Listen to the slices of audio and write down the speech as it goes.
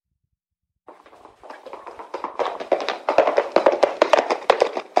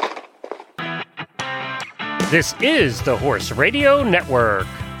This is the Horse Radio Network.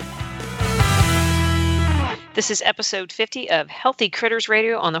 This is episode 50 of Healthy Critters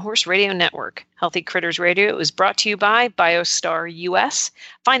Radio on the Horse Radio Network. Healthy Critters Radio is brought to you by BioStar US.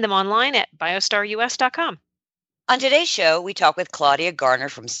 Find them online at biostarus.com. On today's show, we talk with Claudia Garner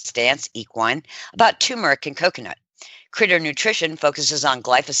from Stance Equine about turmeric and coconut. Critter Nutrition focuses on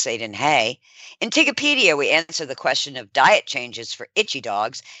glyphosate in hay. In Tigapedia, we answer the question of diet changes for itchy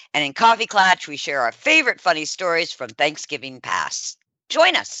dogs. And in Coffee Clatch, we share our favorite funny stories from Thanksgiving past.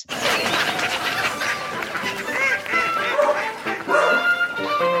 Join us.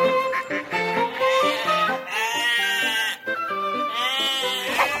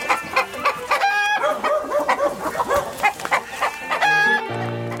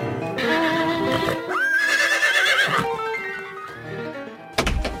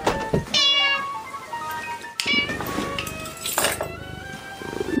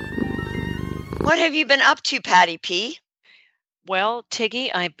 What have you been up to, Patty P? Well,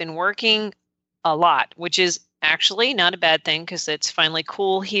 Tiggy, I've been working a lot, which is actually not a bad thing because it's finally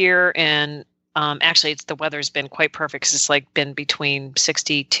cool here. And actually, the weather's been quite perfect because it's been between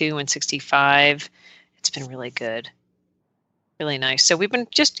 62 and 65. It's been really good. Really nice. So we've been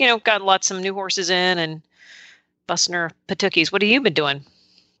just, got some new horses in and busting our patookies. What have you been doing?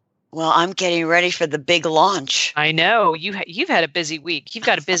 Well, I'm getting ready for the big launch. I know. You've had a busy week. You've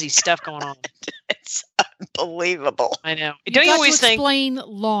got a busy stuff going on. It's unbelievable. I know. Don't you always explain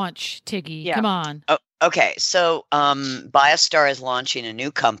launch, Tiggy? Yeah. Come on. Oh, okay. So BioStar is launching a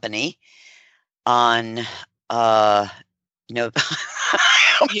new company on I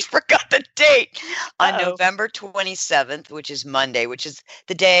almost forgot the date. On November 27th, which is Monday, which is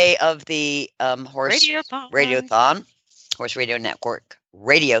the day of the Horse Radiothon, Horse Radio Network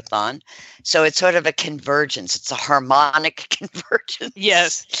Radiothon. So it's sort of a convergence. It's a harmonic convergence.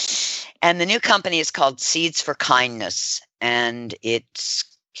 Yes. And the new company is called Seeds for Kindness. And it's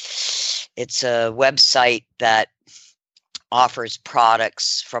a website that offers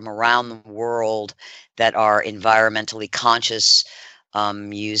products from around the world that are environmentally conscious,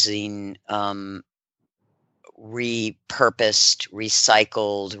 using repurposed,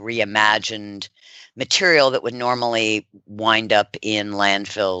 recycled, reimagined material that would normally wind up in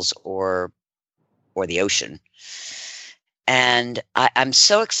landfills or the ocean. And I'm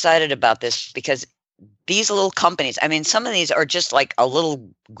so excited about this because these little companies, some of these are just like a little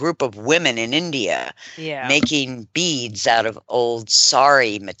group of women in India making beads out of old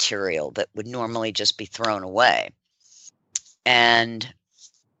sari material that would normally just be thrown away. And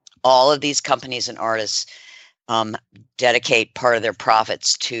all of these companies and artists dedicate part of their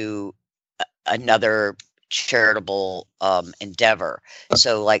profits to another charitable endeavor.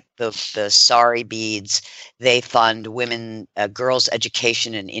 So like the sari beads, they fund girls'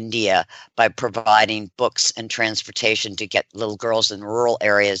 education in India by providing books and transportation to get little girls in rural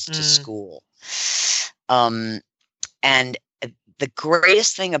areas to school. And the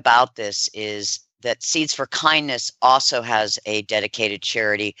greatest thing about this is that Seeds for Kindness also has a dedicated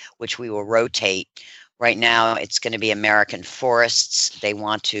charity, which we will rotate. Right now, it's going to be American Forests. They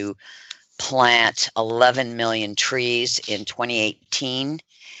want to plant 11 million trees in 2018.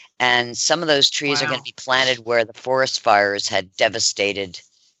 And some of those trees are going to be planted where the forest fires had devastated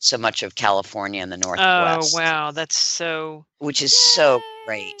so much of California and the Northwest. Oh, wow. That's so... Which is so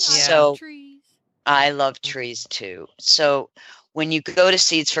great. Yeah. So I love trees too. So when you go to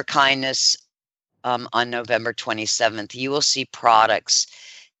Seeds for Kindness on November 27th, you will see products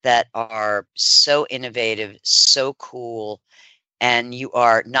that are so innovative, so cool. And you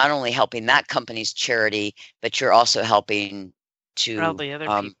are not only helping that company's charity, but you're also helping to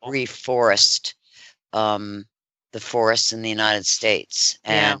reforest the forests in the United States.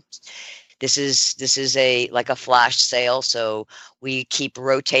 And this is a flash sale. So we keep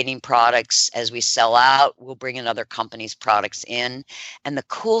rotating products as we sell out. We'll bring in other companies' products in. And the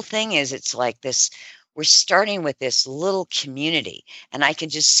cool thing is it's like this. We're starting with this little community, and I can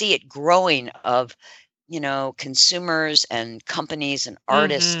just see it growing of consumers and companies and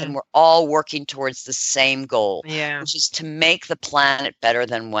artists, and we're all working towards the same goal, which is to make the planet better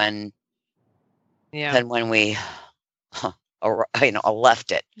than when we,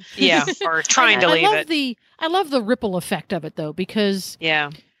 left it. Yeah, or trying to leave it. I love the ripple effect of it, though, because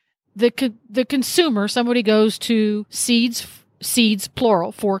the consumer, somebody goes to seeds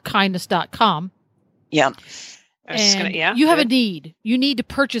plural for kindness.com. Yeah. You have a need. You need to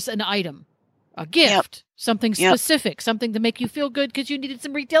purchase an item. A gift, something specific, something to make you feel good because you needed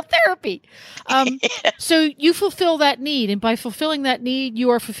some retail therapy. So you fulfill that need. And by fulfilling that need, you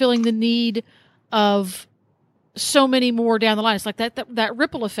are fulfilling the need of so many more down the line. It's like that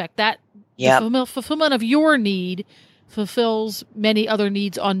ripple effect. That the fulfillment of your need fulfills many other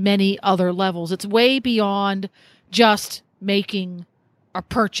needs on many other levels. It's way beyond just making a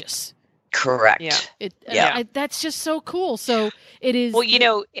purchase. Correct. Yeah. That's just so cool. So it is. Well,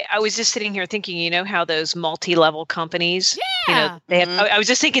 I was just sitting here thinking, how those multi-level companies. Yeah. They have. I was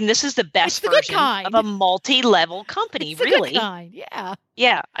just thinking, this is the best version of a multi-level company. It's the really. Good kind. Yeah.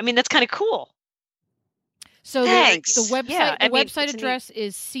 Yeah. I mean, that's kind of cool. So Thanks. the website website address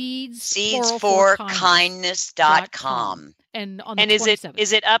is seeds4kindness.com. And on the 27th.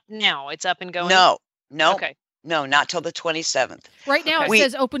 Is it up now? It's up and going? No. Okay. No, not till the 27th. Right now it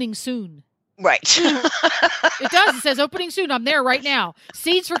says opening soon. Right. It does. It says opening soon. I'm there right now.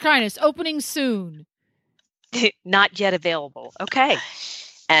 Seeds for Kindness, opening soon. Not yet available. Okay.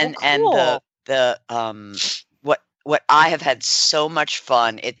 And cool. what I have had so much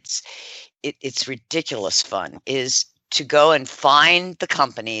fun, it's ridiculous fun, is to go and find the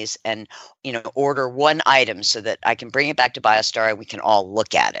companies and order one item so that I can bring it back to BioStar and we can all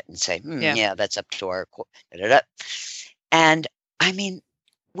look at it and say, yeah, that's up to our and I mean,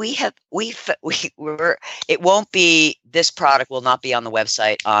 it won't be, this product will not be on the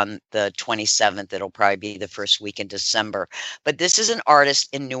website on the 27th. It'll probably be the first week in December. But this is an artist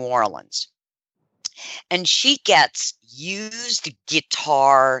in New Orleans. And she gets used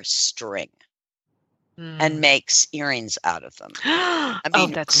guitar string and makes earrings out of them. I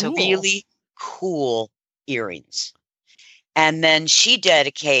mean, that's so really cool earrings. And then she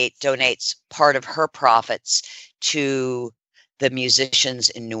donates part of her profits to the musicians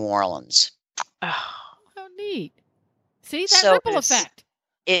in New Orleans. Oh, how neat. See that ripple effect.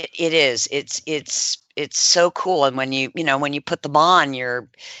 It is. It's so cool. And when you put them on, you're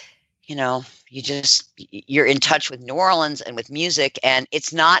in touch with New Orleans and with music, and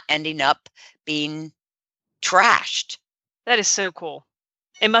it's not ending up being trashed. That is so cool.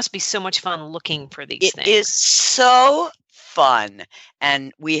 It must be so much fun looking for these things. It is so fun.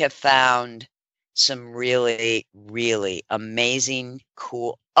 And we have found some really, really amazing,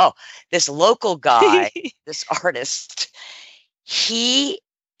 cool. Oh, this local guy, this artist, his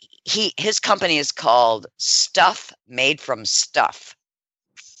company is called Stuff Made from Stuff.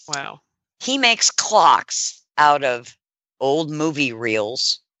 Wow. He makes clocks out of old movie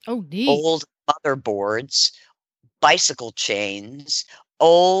reels. Oh, neat. Old motherboards, bicycle chains,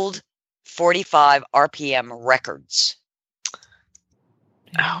 old 45 RPM records.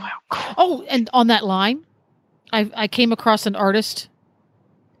 Oh, wow. Cool. Oh, and on that line, I came across an artist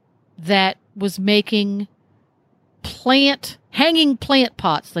that was making hanging plant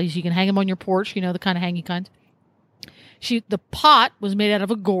pots. Like you can hang them on your porch, the kind of hanging kinds. The pot was made out of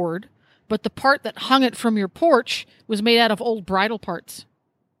a gourd, but the part that hung it from your porch was made out of old bridal parts.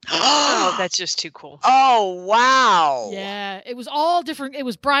 Oh, that's just too cool. Oh, wow. Yeah, it was all different. It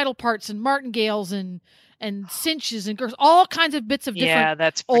was bridal parts and martingales and cinches and girls, all kinds of bits of different. Yeah,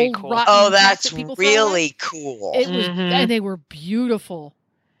 that's pretty old cool. Oh, that's really cool. It was, and they were beautiful.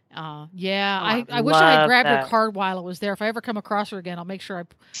 I wish I had grabbed her card while I was there. If I ever come across her again, I'll make sure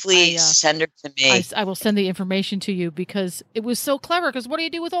Please send her to me. I will send the information to you because it was so clever. Because what do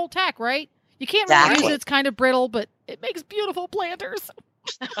you do with old tack, right? You can't really use it. It's kind of brittle, but it makes beautiful planters.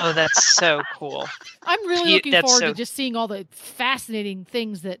 Oh, that's so cool. I'm really looking forward to just seeing all the fascinating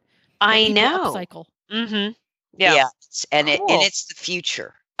things that I know. Upcycle. Mm-hmm. Yeah. And it's the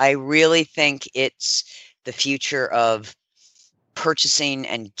future. I really think it's the future of purchasing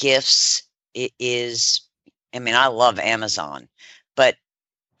and gifts. It is, I love Amazon, but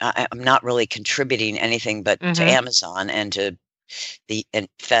I'm not really contributing anything but to Amazon and to and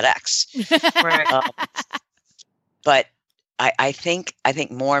FedEx. Right. But I think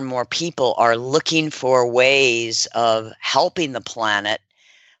more and more people are looking for ways of helping the planet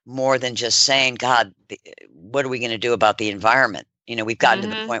more than just saying, God, what are we going to do about the environment? We've gotten to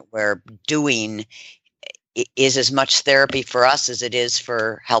the point where doing is as much therapy for us as it is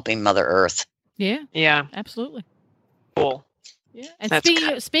for helping Mother Earth. Yeah. Yeah. Absolutely. Cool. Yeah.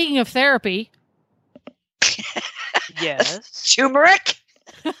 And speaking of therapy. Yes. Turmeric?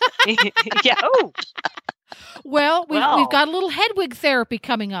 Yeah. Oh. Well, we've got a little Hedwig therapy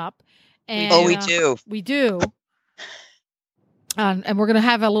coming up. And, we do. We do. And we're going to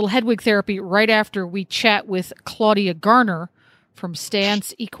have a little Hedwig therapy right after we chat with Claudia Garner from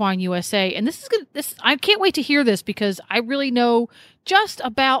Stance Equine USA. And I can't wait to hear this because I really know just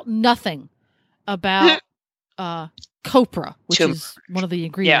about nothing about copra, which is one of the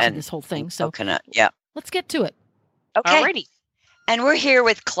ingredients in this whole thing. So coconut. Yeah. Let's get to it. Okay. Alrighty. And we're here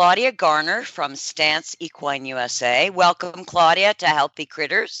with Claudia Garner from Stance Equine USA. Welcome, Claudia, to Healthy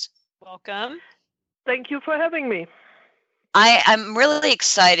Critters. Welcome. Thank you for having me. I'm really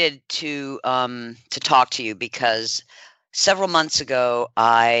excited to talk to you because several months ago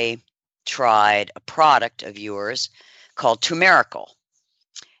I tried a product of yours called Tumerical.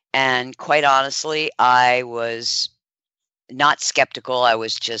 And quite honestly, I was not skeptical. I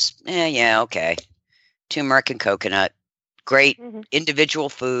was just, yeah, okay. Turmeric and coconut, great individual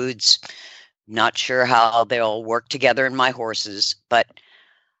foods. Not sure how they'll work together in my horses, but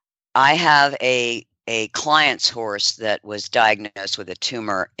I have a client's horse that was diagnosed with a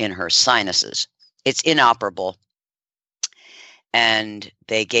tumor in her sinuses. It's inoperable. And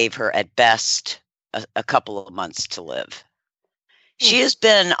they gave her at best a couple of months to live. She has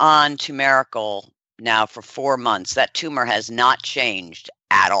been on Tumerical now for 4 months. That tumor has not changed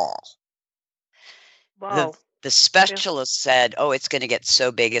at all. Wow. The specialist said, it's going to get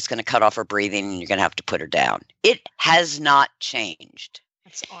so big, it's going to cut off her breathing and you're going to have to put her down. It has not changed.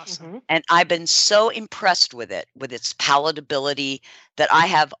 That's awesome. And I've been so impressed with it, with its palatability, that I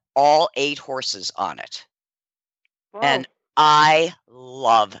have all 8 horses on it. Wow. And I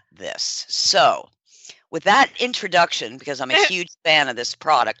love this. So with that introduction, because I'm a huge fan of this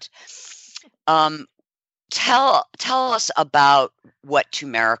product, tell us about what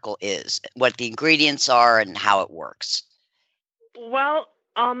Tumerical is, what the ingredients are, and how it works. Well,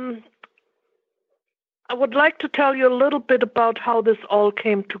 I would like to tell you a little bit about how this all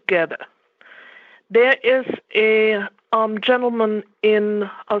came together. There is a gentleman in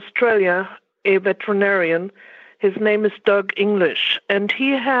Australia, a veterinarian. His name is Doug English, and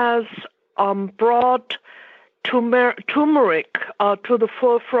he has brought turmeric to the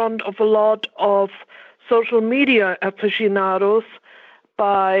forefront of a lot of social media aficionados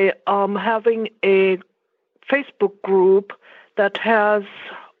by having a Facebook group that has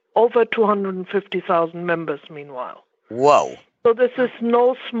over 250,000 members meanwhile. Whoa. So this is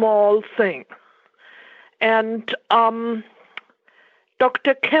no small thing. And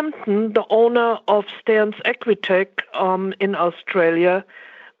Dr. Kempton, the owner of Stearns Equitech in Australia,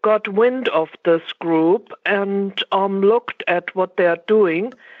 got wind of this group and looked at what they're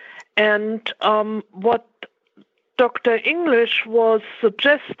doing. And what Dr. English was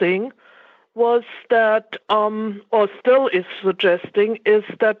suggesting was that, or still is suggesting, is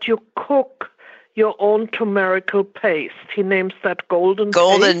that you cook your own turmerical paste. He names that golden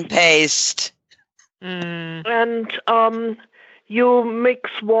paste. And you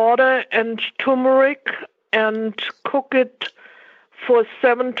mix water and turmeric and cook it for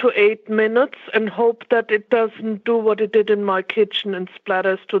 7 to 8 minutes and hope that it doesn't do what it did in my kitchen and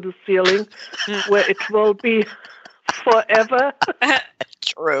splatters to the ceiling, where it will be forever.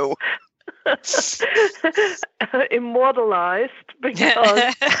 True. Immortalized,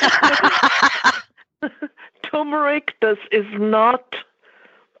 because turmeric is not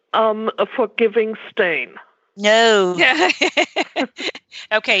a forgiving stain. No.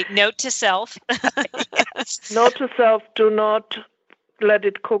 Okay, note to self. Yes. Note to self, do not let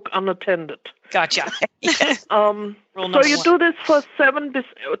it cook unattended. Gotcha. So you do this for 7 to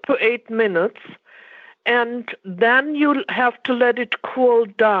 8 minutes, and then you have to let it cool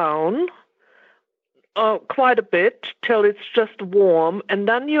down quite a bit till it's just warm, and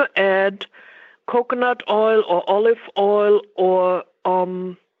then you add coconut oil or olive oil or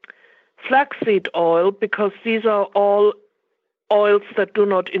flaxseed oil, because these are all oils that do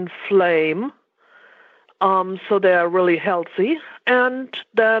not inflame, so they are really healthy. And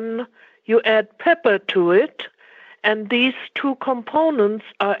then you add pepper to it, and these 2 components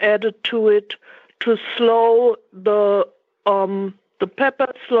are added to it to slow the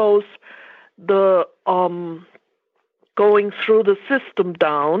pepper slows the going through the system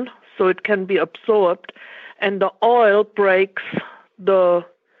down so it can be absorbed, and the oil breaks the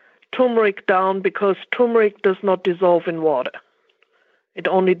turmeric down, because turmeric does not dissolve in water. It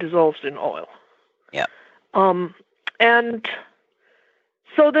only dissolves in oil. Yeah. And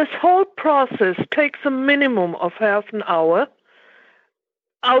so this whole process takes a minimum of half an hour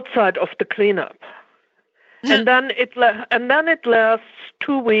outside of the cleanup. And then it lasts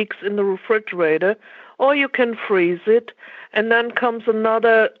 2 weeks in the refrigerator, or you can freeze it. And then comes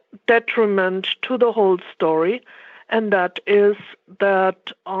another detriment to the whole story, and that is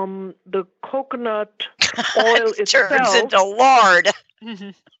that the coconut oil itself turns into lard.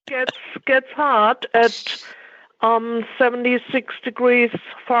 gets hot at 76 degrees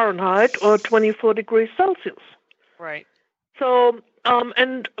Fahrenheit or 24 degrees Celsius. Right. So,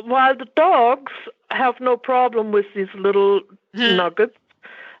 and while the dogs have no problem with these little nuggets,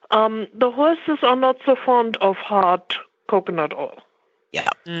 the horses are not so fond of hot coconut oil. Yeah.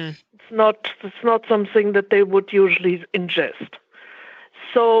 It's not something that they would usually ingest.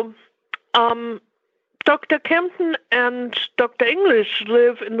 So Dr. Kempton and Dr. English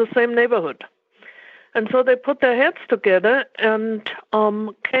live in the same neighborhood. And so they put their heads together and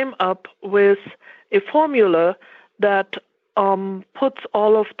came up with a formula that puts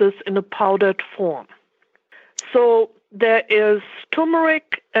all of this in a powdered form. So there is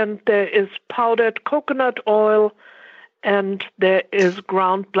turmeric, and there is powdered coconut oil, and there is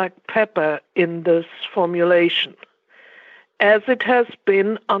ground black pepper in this formulation, as it has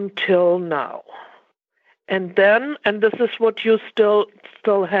been until now. And then, and this is what you still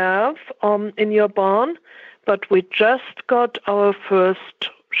have in your barn, but we just got our first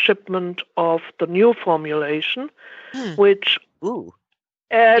shipment of the new formulation, which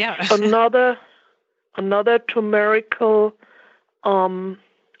adds another turmerical,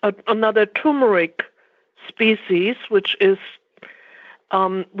 another turmeric species, which is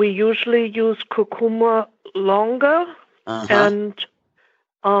we usually use Curcuma longa, and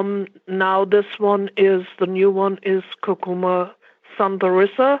now this one is, the new one is Curcuma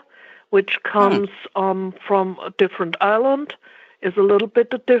sandarissa, which comes from a different island, is a little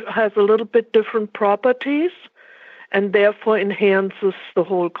bit has a little bit different properties, and therefore enhances the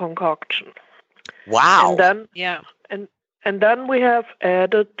whole concoction. Wow! And then and then we have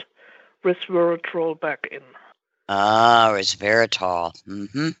added resveratrol back in. Resveratrol.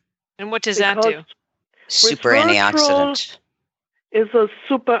 Mm-hmm. And what does that do? Super antioxidant. Is a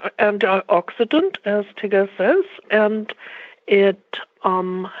super antioxidant, as Tigger says, and it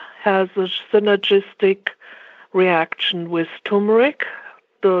has a synergistic reaction with turmeric.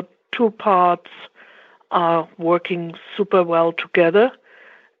 The two parts are working super well together,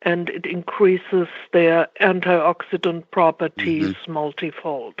 and it increases their antioxidant properties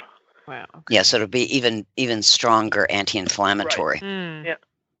multifold. Wow. Okay. Yeah, so it'll be even stronger anti-inflammatory. Right.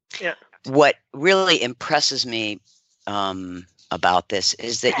 Yeah. What really impresses me about this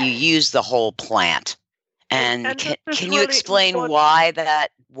is that you use the whole plant. And can you really explain why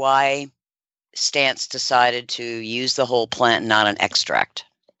Stance decided to use the whole plant and not an extract?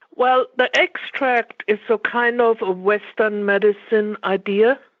 Well, the extract is a kind of a Western medicine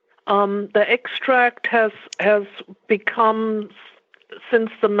idea. The extract has become,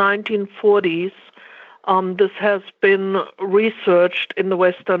 since the 1940s, this has been researched in the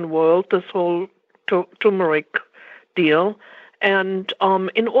Western world, this whole turmeric deal. And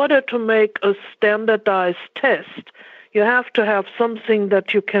in order to make a standardized test, you have to have something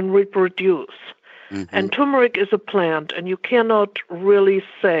that you can reproduce. And turmeric is a plant, and you cannot really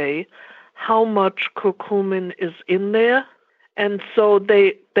say how much curcumin is in there. And so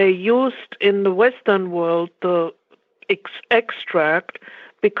they used in the Western world the extract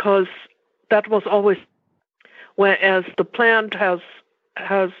because that was always, whereas the plant has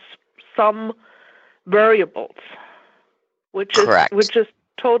some variables, which is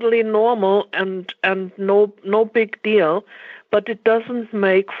totally normal and no big deal, but it doesn't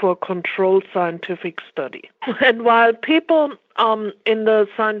make for controlled scientific study. And while people in the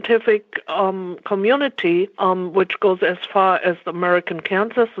scientific community, which goes as far as the American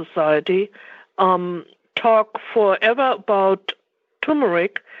Cancer Society, talk forever about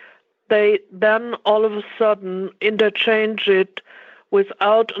turmeric, they then all of a sudden interchange it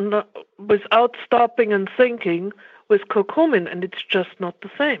without stopping and thinking with curcumin, and it's just not the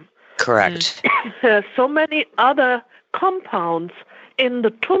same. Correct. There's so many other compounds in the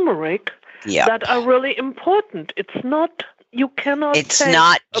turmeric that are really important. It's not, you cannot take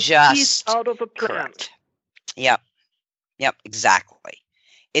a piece out of a plant. Correct. Yep, exactly.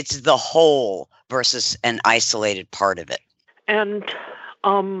 It's the whole versus an isolated part of it. And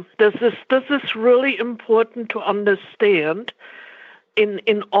this is really important to understand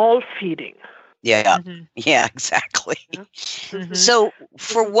in all feeding. Yeah, yeah, exactly. So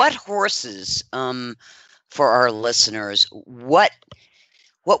for what horses, for our listeners, what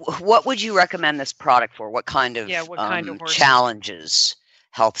would you recommend this product for? What kind of, challenges,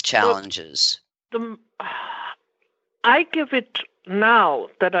 health challenges? I give it, now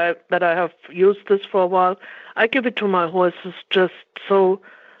that I have used this for a while, I give it to my horses just so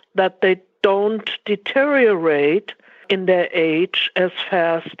that they don't deteriorate in their age as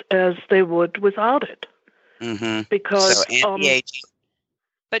fast as they would without it. Because so anti-aging.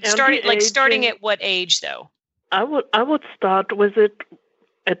 But starting at what age though? I would start with it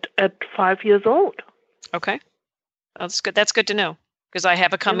at 5 years old. Okay. Oh, that's good. That's good to know because I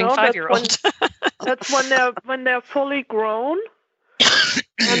have a coming 5-year-old. That's when they're fully grown.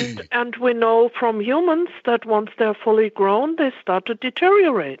 and we know from humans that once they're fully grown, they start to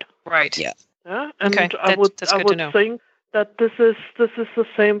deteriorate. Right. Yeah. Yeah. And I would think that this is the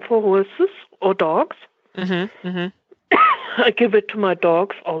same for horses or dogs. I give it to my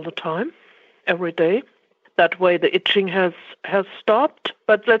dogs all the time. every day. That way the itching has stopped.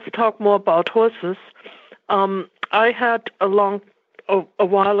 But let's talk more about horses. I had a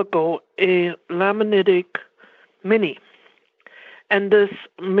while ago a Laminitic Mini. And this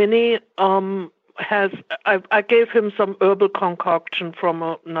Mini I gave him some herbal concoction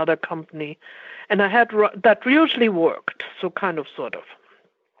from another company. And I had that usually worked, so kind of, sort of.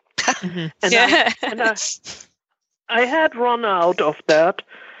 And I had run out of that,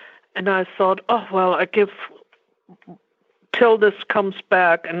 and I thought, oh well, I give till this comes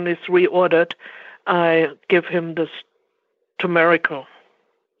back and is reordered. I give him this Turmerical.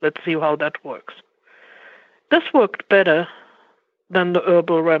 Let's see how that works. This worked better than the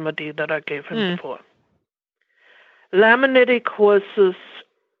herbal remedy that I gave him before. Laminitic horses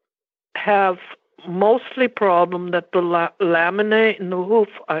have mostly problem that the laminae in the hoof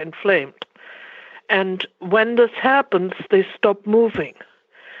are inflamed. And when this happens, they stop moving.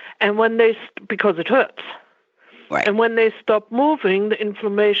 And when because it hurts. Right. And when they stop moving, the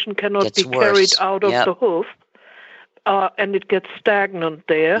inflammation cannot be carried out of the hoof. And it gets stagnant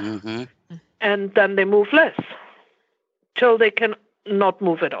there. Mm-hmm. And then they move less. Till they can not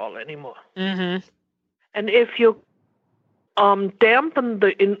move at all anymore. Mm-hmm. And if you dampen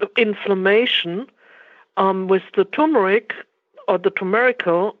the inflammation with the turmeric or the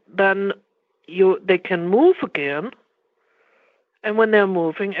Turmerical, then they can move again, and when they're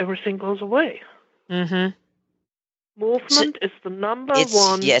moving, everything goes away. Mm-hmm. Movement is the number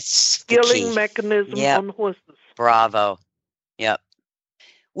one healing mechanism on horses. Bravo. Yep.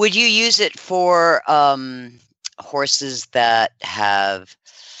 Would you use it for horses that have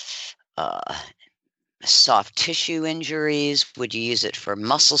soft tissue injuries? Would you use it for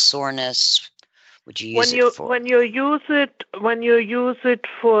muscle soreness? Would you use it for when you use it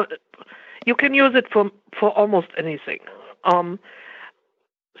for, you can use it for almost anything.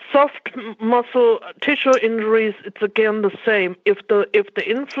 Soft muscle tissue injuries, it's again the same. If the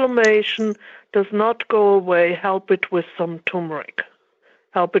inflammation does not go away, help it with some turmeric.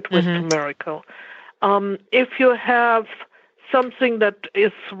 Help it with Turmerical. If you have something that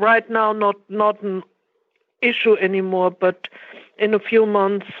is right now not an issue anymore, but in a few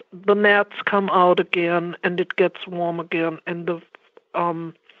months the gnats come out again and it gets warm again, and the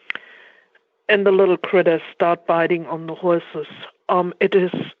little critters start biting on the horses. It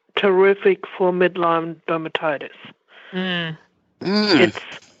is terrific for midline dermatitis. It's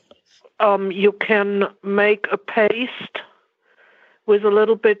you can make a paste with a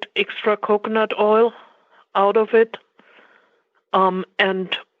little bit extra coconut oil out of it,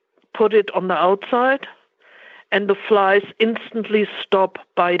 and put it on the outside, and the flies instantly stop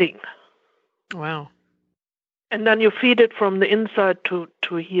biting. Wow. And then you feed it from the inside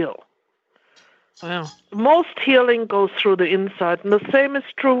to heal. Wow. Most healing goes through the inside, and the same is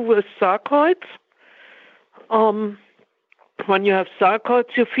true with sarcoids. When you have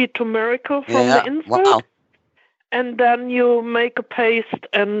sarcoids, you feed Turmerical from the inside, and then you make a paste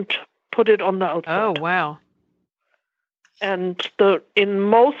and put it on the outside. Oh, wow. And in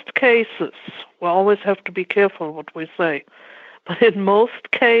most cases, we always have to be careful what we say, but in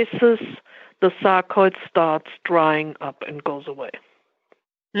most cases, the sarcoid starts drying up and goes away.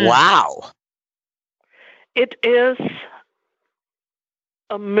 Wow. It is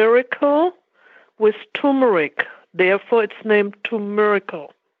a miracle with turmeric. Therefore, it's named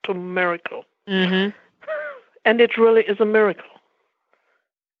Turmerical. Mm-hmm. And it really is a miracle.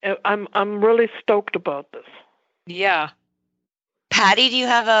 I'm really stoked about this. Yeah. Patty, do you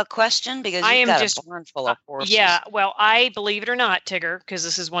have a question? Because you've got a barn full of horses. Yeah, well, I believe it or not, Tigger, because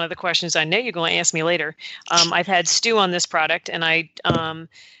this is one of the questions I know you're going to ask me later. I've had Stu on this product, and you've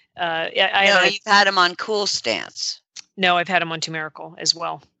had him on Cool Stance. No, I've had him on Turmerical as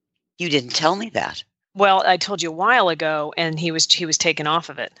well. You didn't tell me that. Well, I told you a while ago, and he was taken off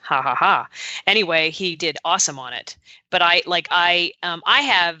of it. Ha ha ha. Anyway, he did awesome on it. But I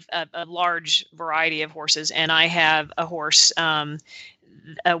have a large variety of horses, and I have a horse. One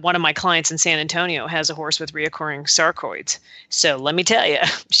of my clients in San Antonio has a horse with reoccurring sarcoids. So let me tell you,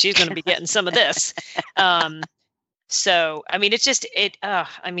 she's going to be getting some of this. So I mean, it's just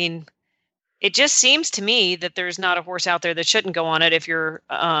it just seems to me that there's not a horse out there that shouldn't go on it if you're,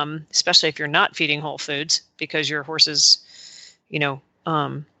 especially if you're not feeding whole foods, because your horse is,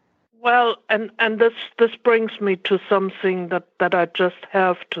 Well, and this brings me to something that I just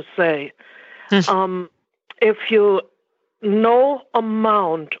have to say. If no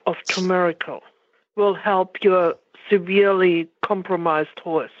amount of Turmerical will help your severely compromised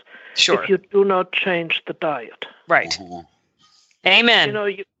horse. Sure. If you do not change the diet. Right. Mm-hmm.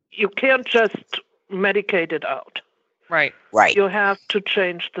 Amen. You can't just medicate it out. Right. Right. You have to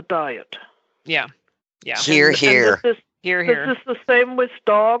change the diet. Yeah. Here. This is the same with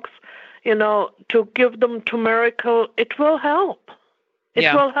dogs. To give them turmerical, it will help.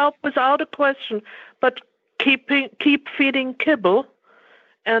 It will help without a question. But keep feeding kibble,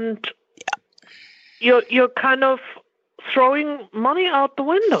 and you're kind of throwing money out the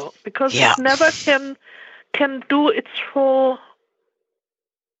window because it never can do its full.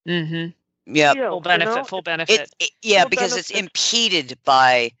 Mm-hmm. Yeah. Full benefit. Full benefit. Because it's impeded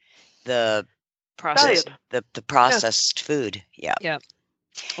by the process, the processed food. Yeah. Yeah.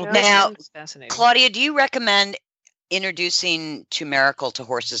 Well, now, Claudia, do you recommend introducing turmerical to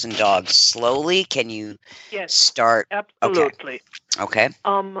horses and dogs slowly? Can you start? Absolutely. Okay.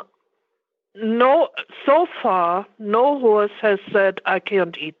 No, so far, no horse has said, I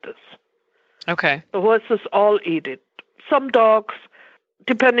can't eat this. Okay. The horses all eat it. Some dogs,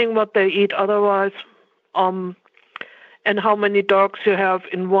 depending what they eat otherwise, and how many dogs you have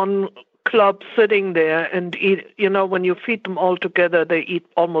in one club sitting there and eat, when you feed them all together, they eat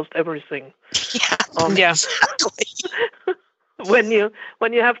almost everything. Exactly. When you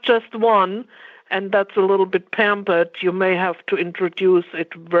have just one, and that's a little bit pampered, you may have to introduce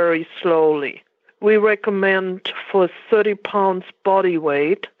it very slowly. We recommend for 30 pounds body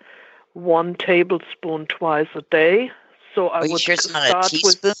weight, 1 tablespoon twice a day. So I would start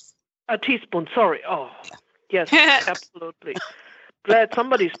with a teaspoon. Sorry. Oh, yes, absolutely. Glad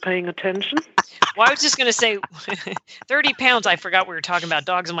somebody's paying attention. Well, I was just going to say 30 pounds. I forgot we were talking about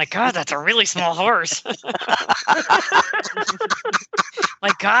dogs. I'm like, God, that's a really small horse. My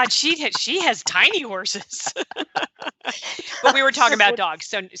God, she has tiny horses. But we were talking about dogs,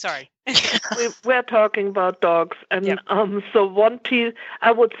 so sorry. We're talking about dogs. And so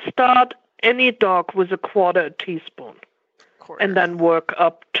I would start any dog with 1/4 teaspoon. And then work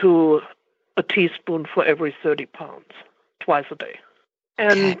up to a teaspoon for every 30 pounds, twice a day.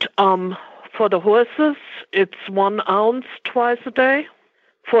 And for the horses, it's 1 ounce twice a day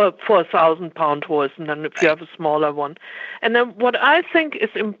for a 1,000-pound horse, and then if you have a smaller one. And then what I think is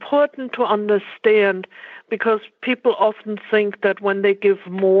important to understand, because people often think that when they give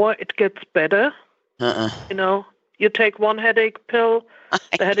more, it gets better. You take 1 headache pill,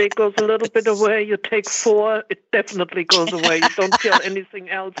 the headache goes a little bit away. You take 4, it definitely goes away. You don't feel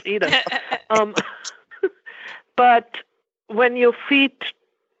anything else either. But when you feed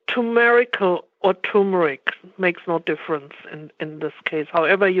turmerical or turmeric, makes no difference in this case.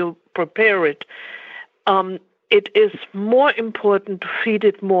 However you prepare it, it is more important to feed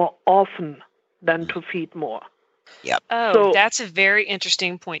it more often than to feed more. Yep. Oh, so, that's a very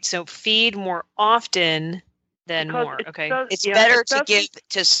interesting point. So feed more often than more. Okay. It's better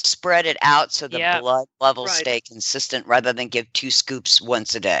to spread it out so the blood levels stay consistent rather than give 2 scoops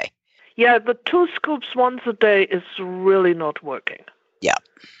once a day. Yeah, the 2 scoops once a day is really not working. Yeah.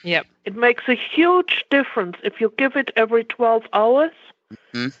 Yep. It makes a huge difference if you give it every 12 hours.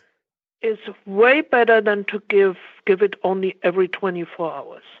 Mm-hmm. It's way better than to give it only every 24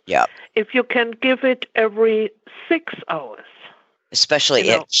 hours. Yeah. If you can give it every 6 hours. Especially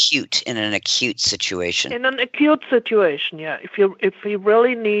in an acute situation. In an acute situation, yeah. If he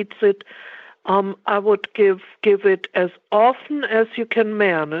really needs it, I would give it as often as you can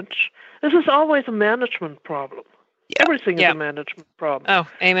manage. This is always a management problem. Yeah. Everything is a management problem. Oh,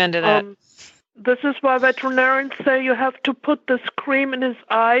 amen to that. This is why veterinarians say you have to put this cream in his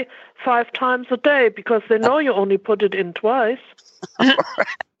eye 5 times a day, because they know you only put it in twice. Right.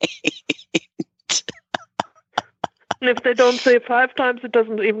 And if they don't say 5 times, it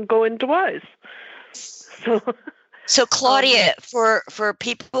doesn't even go in twice. So Claudia, for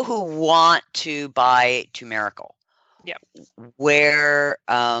people who want to buy turmerical, where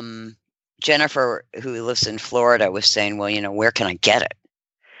Jennifer, who lives in Florida, was saying, well, where can I get it?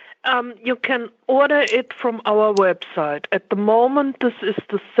 You can order it from our website. At the moment, this is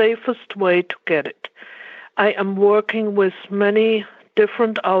the safest way to get it. I am working with many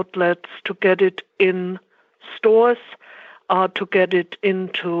different outlets to get it in stores, to get it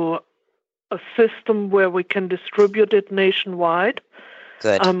into a system where we can distribute it nationwide.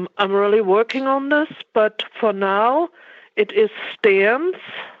 Good. I'm really working on this, but for now, it is Stans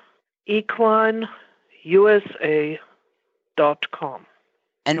equineusa.com.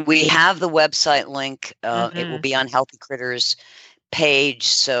 And we have the website link. It will be on Healthy Critters page.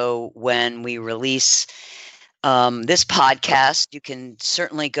 So when we release this podcast, you can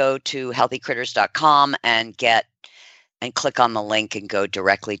certainly go to healthycritters.com and click on the link and go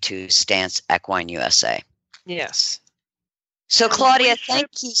directly to Stance Equine USA. Yes. So Claudia,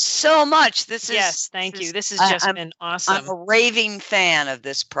 thank you so much. Thank you. This has just been awesome. I'm a raving fan of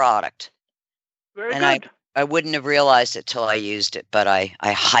this product. Very good. I wouldn't have realized it till I used it, but I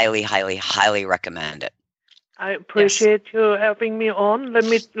highly, highly, highly recommend it. I appreciate you having me on,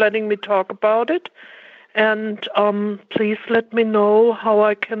 letting me talk about it. And please let me know how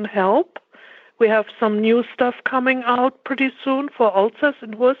I can help. We have some new stuff coming out pretty soon for ulcers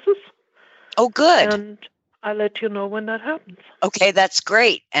in horses. Oh, good. And I'll let you know when that happens. Okay, that's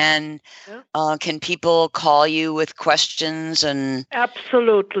great. And can people call you with questions? And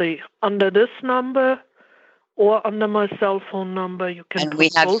absolutely. Under this number or under my cell phone number. You can. And we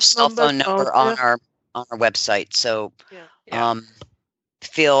have your cell phone number on our website. So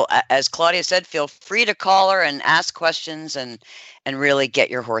feel, as Claudia said, feel free to call her and ask questions and really get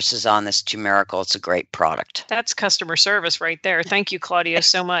your horses on this Tumerical. It's a great product. That's customer service right there. Thank you, Claudia,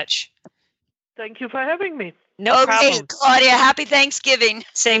 so much. Thank you for having me. No problem. Claudia, happy Thanksgiving.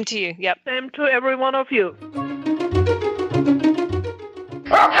 Same to you. Yep. Same to every one of you.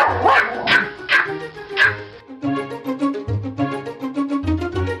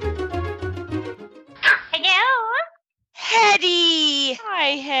 Hello? Hetty.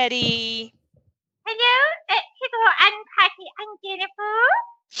 Hi, Hetty. Hello? Tickle and Patty and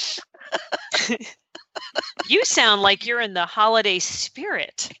Jennifer? You sound like you're in the holiday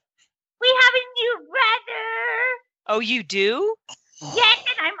spirit. We have a new brother. Oh, you do? Yes,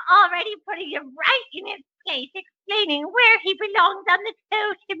 and I'm already putting him right in his place, explaining where he belongs on the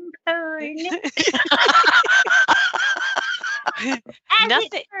totem pole.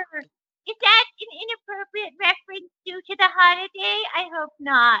 Nothing. Is that an inappropriate reference due to the holiday? I hope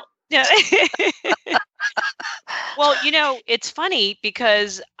not. No. Well, it's funny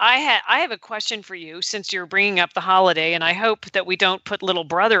because I have a question for you since you're bringing up the holiday, and I hope that we don't put little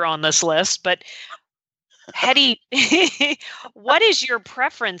brother on this list. But Hetty, what is your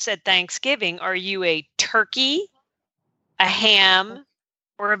preference at Thanksgiving? Are you a turkey, a ham,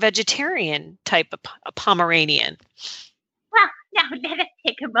 or a vegetarian type of a Pomeranian? Well, now let us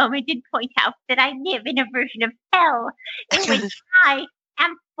take a moment and point out that I live in a version of hell in which I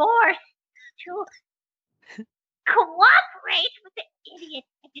am forced to cooperate with the idiot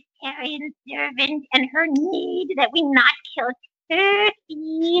vegetarian servant and her need that we not kill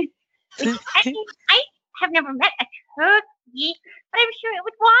turkeys. Which, I have never met a turkey, but I'm sure it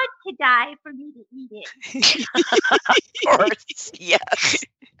would want to die for me to eat it. Of course, yes.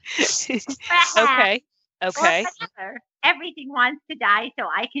 Okay. Or whatever. Everything wants to die so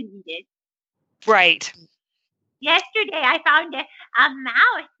I can eat it. Right. Yesterday, I found a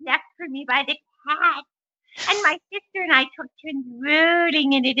mouse left for me by the cat. And my sister and I took turns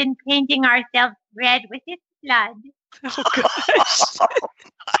rooting in it and painting ourselves red with its blood. Oh, gosh. Oh,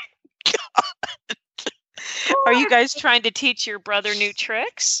 my God. Are you guys trying to teach your brother new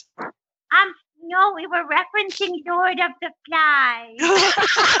tricks? No, we were referencing Lord of the Flies.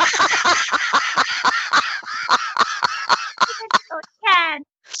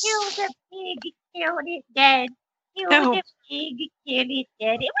 Kill the pig, kill it dead. Kill the pig, kill it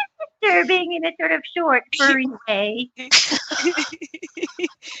dead. It was disturbing in a sort of short, furry way.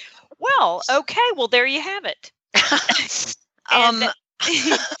 Well, okay. Well, there you have it.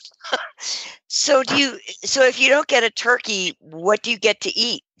 So if you don't get a turkey, what do you get to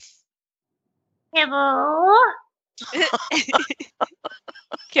eat? Kibble.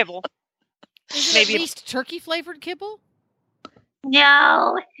 Kibble. Is it at least turkey flavored kibble?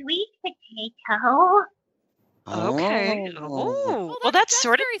 No, sweet potato. Okay. Oh, well, that's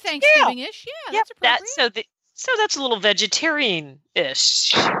sort of very Thanksgiving-ish. Yeah, that's appropriate. So that's a little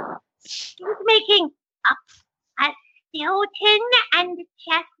vegetarian-ish. He was making a Stilton and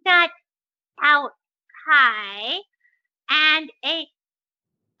chestnut stout pie and a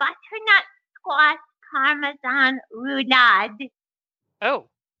butternut squash parmesan roulade. Oh,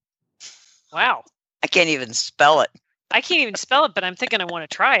 wow! I can't even spell it. I can't even spell it, but I'm thinking I want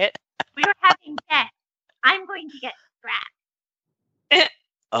to try it. We were having guests. I'm going to get scrapped.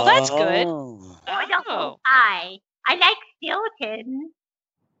 Well, that's good. Oh. I like Stilton.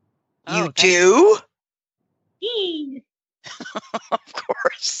 You do? Cheese. Of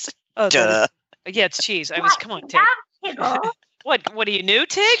course. Oh, duh. Yeah, it's cheese. Come on, Tig. What are you new,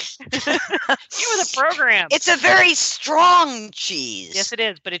 Tig? You were the program. It's a very strong cheese. Yes, it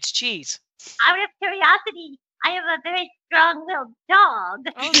is, but it's cheese. Out of curiosity, I have a very strong-willed dog.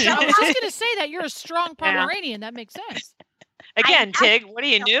 Oh, I was just going to say that. You're a strong Pomeranian. That makes sense. Again, Tig, what are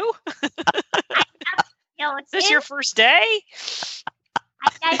you new? Is this your first day?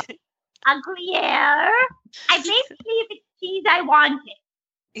 I like a Gruyere. I basically, if it's cheese, I want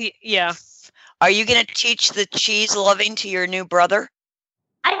it. Yeah. Are you going to teach the cheese loving to your new brother?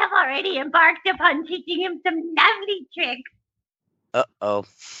 I have already embarked upon teaching him some lovely tricks. Uh-oh.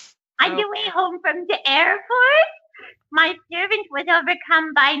 On the way home from the airport, my servant was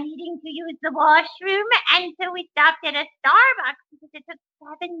overcome by needing to use the washroom, and so we stopped at a Starbucks because it took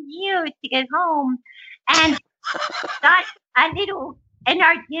 7 years to get home. And got a little, and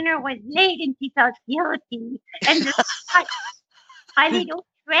our dinner was late, and she felt guilty. And got a little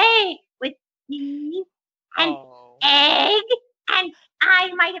tray with cheese and egg, and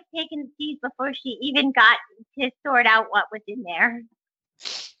I might have taken the cheese before she even got to sort out what was in there.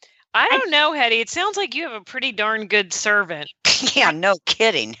 I don't know, Hetty. It sounds like you have a pretty darn good servant. Yeah, no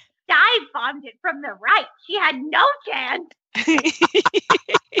kidding. Dive bombed it from the right. She had no chance.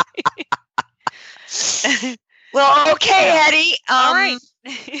 Well, okay, Hetty. All right.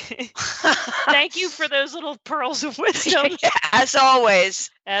 Thank you for those little pearls of wisdom. As always.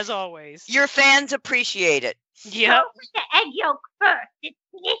 As always. Your fans appreciate it. Yep. Go with the egg yolk first. It's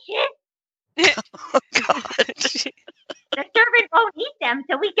delicious. Oh, God. The servant won't eat them,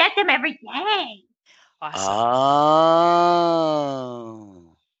 so we get them every day. Awesome.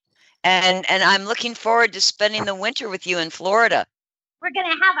 Oh. And I'm looking forward to spending the winter with you in Florida. We're going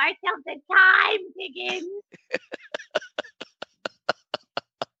to have ourselves a time, Higgins.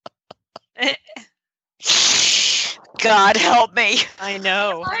 God help me. I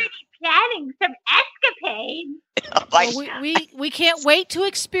know. We're already planning some escapades. Well, we can't wait to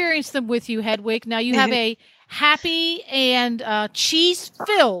experience them with you, Hedwig. Now you have a happy and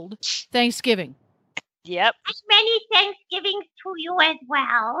cheese-filled Thanksgiving. Yep. And many Thanksgivings to you as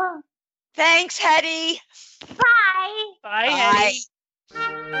well. Thanks, Hetty. Bye. Bye, Hetty.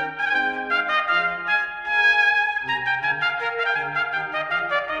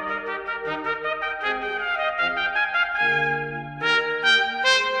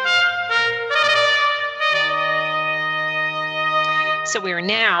 So we are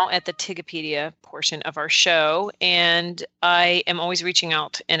now at the Tigopedia portion of our show, and I am always reaching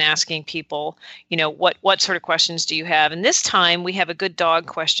out and asking people, what sort of questions do you have? And this time we have a good dog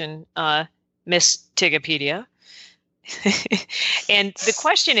question, Miss Tigopedia. And the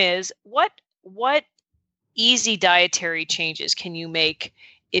question is, what easy dietary changes can you make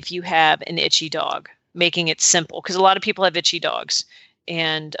if you have an itchy dog? Making it simple, because a lot of people have itchy dogs,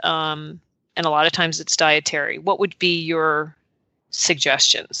 and a lot of times it's dietary. What would be your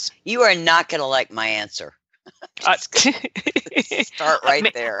suggestions? You are not going to like my answer. Start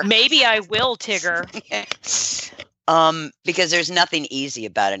right there. Maybe I will, Tigger. Because there's nothing easy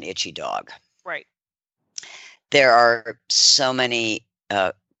about an itchy dog. Right. There are so many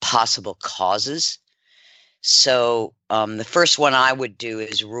possible causes. So the first one I would do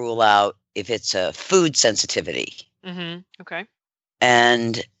is rule out if it's a food sensitivity. Mm-hmm. Okay.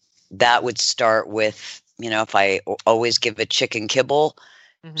 And that would start with, if I always give a chicken kibble,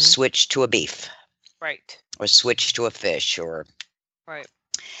 switch to a beef. Right. Or switch to a fish or. Right.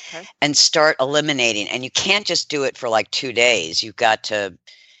 Okay. And start eliminating. And you can't just do it for like 2 days. You've got to,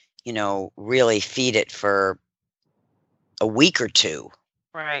 really feed it for a week or two.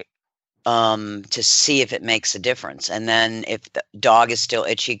 Right. To see if it makes a difference. And then if the dog is still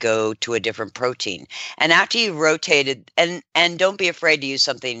itchy, go to a different protein. And after you've rotated, and don't be afraid to use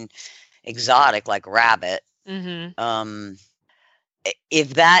something exotic like rabbit. Mm-hmm.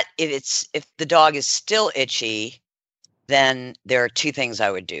 If the dog is still itchy, then there are 2 things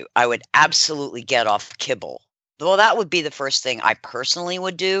I would do. I would absolutely get off kibble. Well, that would be the first thing I personally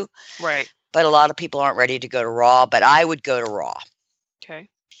would do. Right. But a lot of people aren't ready to go to raw, but I would go to raw. Okay.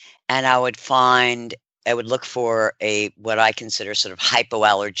 And I would look for what I consider sort of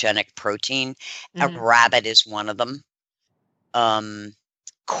hypoallergenic protein. Mm-hmm. A rabbit is one of them.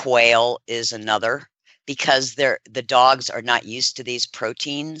 Quail is another, because the dogs are not used to these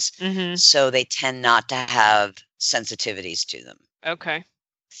proteins. Mm-hmm. So they tend not to have sensitivities to them. Okay.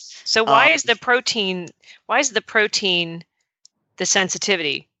 So why is the protein the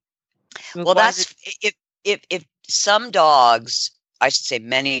sensitivity? Well, that's if some dogs, I should say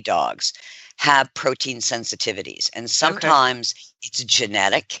many dogs, have protein sensitivities. And sometimes it's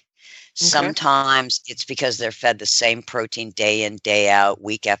genetic. Sometimes it's because they're fed the same protein day in, day out,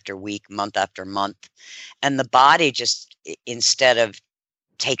 week after week, month after month. And the body just, instead of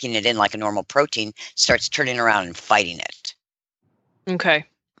taking it in like a normal protein, starts turning around and fighting it. Okay.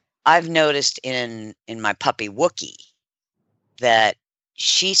 I've noticed in my puppy Wookie that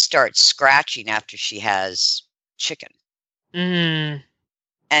she starts scratching after she has chicken. Mm.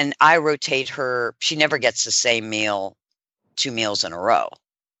 And I rotate her. She never gets the same meal 2 meals in a row.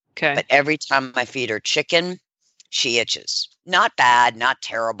 Okay. But every time I feed her chicken, she itches. Not bad, not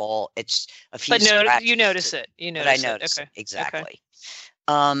terrible. It's a few scratches. You notice it. But I notice it. Exactly.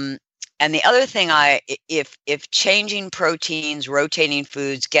 Okay. And the other thing, if changing proteins, rotating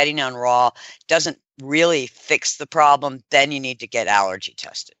foods, getting on raw doesn't really fix the problem, then you need to get allergy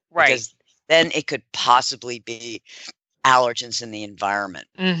tested. Right. Because then it could possibly be allergens in the environment.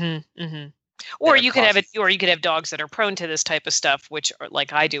 Mm-hmm. Mm-hmm. Or you could have dogs that are prone to this type of stuff, which are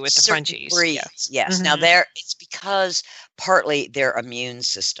like I do with the Frenchies. Breeds, yes. Mm-hmm. Now it's because partly their immune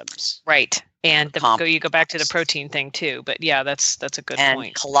systems. Right. And you go back to the protein thing too. But yeah, that's a good point.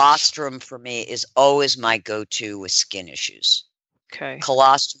 And colostrum for me is always my go-to with skin issues. Okay.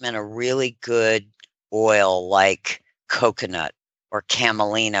 Colostrum in a really good oil like coconut or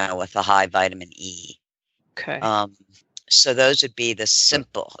camelina with a high vitamin E. Okay. So those would be the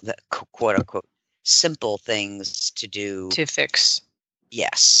quote unquote simple things to do to fix.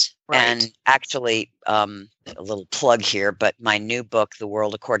 Yes. Right. And actually, a little plug here, but my new book, The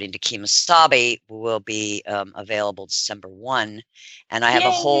World According to Kemosabe, will be available December 1. And I have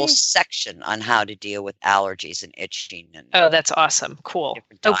a whole section on how to deal with allergies and itching. Oh, that's awesome. Cool.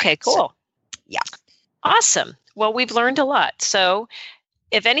 Okay, cool. So, yeah. Awesome. Well, we've learned a lot. So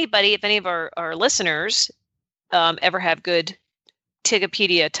if any of our listeners ever have good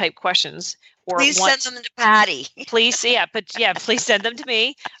Tigapedia type questions, or please send them to Patty. Please send them to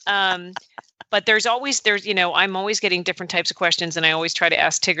me. But I'm always getting different types of questions, and I always try to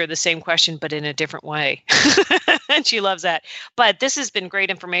ask Tigger the same question, but in a different way. And she loves that. But this has been great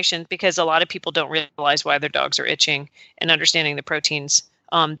information because a lot of people don't realize why their dogs are itching, and understanding the proteins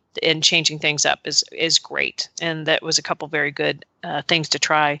and changing things up is great. And that was a couple very good things to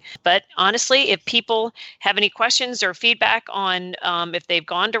try. But honestly, if people have any questions or feedback on if they've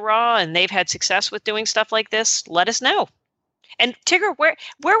gone to raw and they've had success with doing stuff like this, let us know. And Tigger, where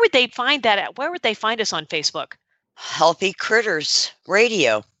would they find that at? Where would they find us on Facebook? Healthy Critters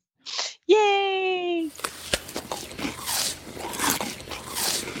Radio. Yay!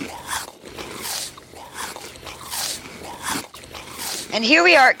 And here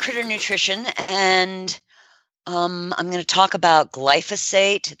we are at Critter Nutrition, and I'm going to talk about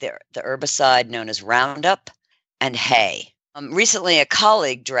glyphosate, the herbicide known as Roundup, and hay. Recently, a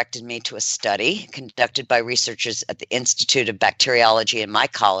colleague directed me to a study conducted by researchers at the Institute of Bacteriology and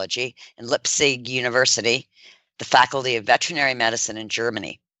Mycology in Leipzig University, the Faculty of Veterinary Medicine in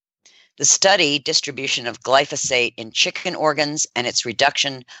Germany. The study, Distribution of Glyphosate in Chicken Organs and its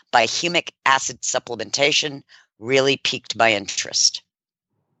Reduction by Humic Acid Supplementation, really piqued my interest.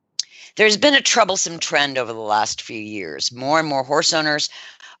 There's been a troublesome trend over the last few years. More and more horse owners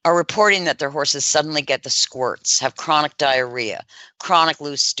are reporting that their horses suddenly get the squirts, have chronic diarrhea, chronic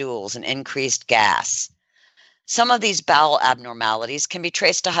loose stools, and increased gas. Some of these bowel abnormalities can be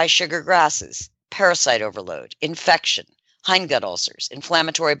traced to high sugar grasses, parasite overload, infection, hindgut ulcers,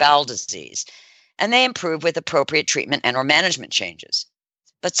 inflammatory bowel disease, and they improve with appropriate treatment and/or management changes.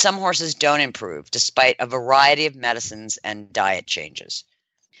 But some horses don't improve despite a variety of medicines and diet changes.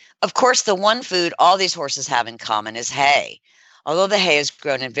 Of course, the one food all these horses have in common is hay. Although the hay is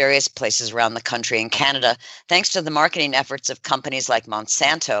grown in various places around the country and Canada, thanks to the marketing efforts of companies like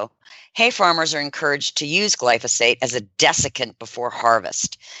Monsanto, hay farmers are encouraged to use glyphosate as a desiccant before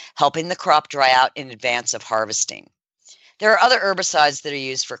harvest, helping the crop dry out in advance of harvesting. There are other herbicides that are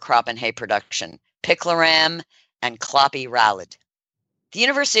used for crop and hay production, picloram and clopyralid. The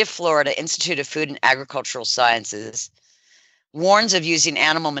University of Florida Institute of Food and Agricultural Sciences warns of using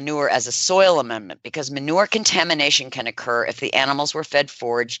animal manure as a soil amendment because manure contamination can occur if the animals were fed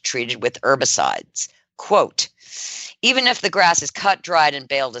forage treated with herbicides. Quote, even if the grass is cut, dried, and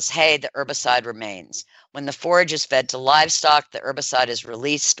baled as hay, the herbicide remains. When the forage is fed to livestock, the herbicide is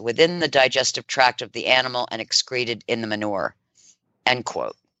released within the digestive tract of the animal and excreted in the manure. End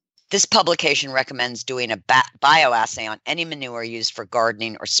quote. This publication recommends doing a bioassay on any manure used for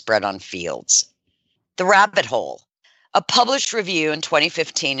gardening or spread on fields. The rabbit hole. A published review in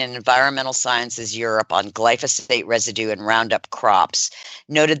 2015 in Environmental Sciences Europe on glyphosate residue in Roundup crops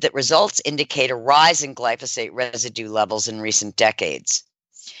noted that results indicate a rise in glyphosate residue levels in recent decades.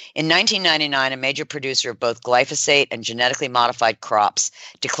 In 1999, a major producer of both glyphosate and genetically modified crops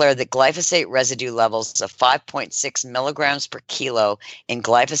declared that glyphosate residue levels of 5.6 milligrams per kilo in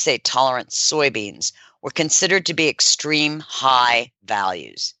glyphosate-tolerant soybeans were considered to be extreme high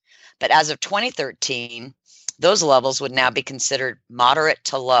values. But as of 2013, those levels would now be considered moderate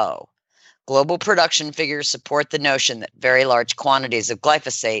to low. Global production figures support the notion that very large quantities of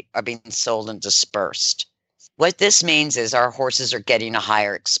glyphosate are being sold and dispersed. What this means is our horses are getting a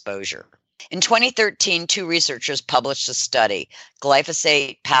higher exposure. In 2013, two researchers published a study,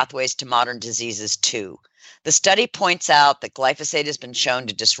 Glyphosate Pathways to Modern Diseases 2. The study points out that glyphosate has been shown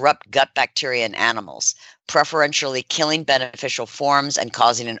to disrupt gut bacteria in animals, preferentially killing beneficial forms and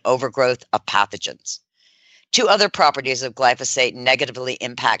causing an overgrowth of pathogens. 2 other properties of glyphosate negatively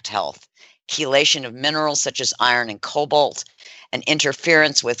impact health: chelation of minerals such as iron and cobalt, and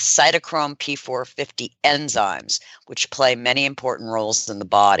interference with cytochrome P450 enzymes, which play many important roles in the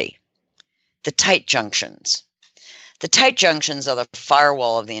body. The tight junctions. The tight junctions are the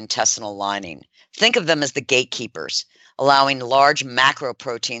firewall of the intestinal lining. Think of them as the gatekeepers, allowing large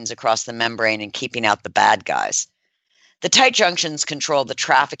macroproteins across the membrane and keeping out the bad guys. The tight junctions control the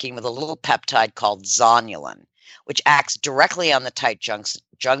trafficking with a little peptide called zonulin, which acts directly on the tight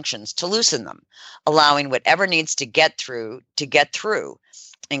junctions to loosen them, allowing whatever needs to get through,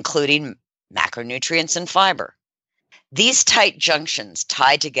 including macronutrients and fiber. These tight junctions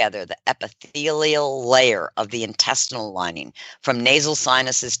tie together the epithelial layer of the intestinal lining from nasal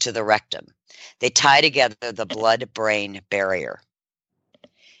sinuses to the rectum. They tie together the blood-brain barrier.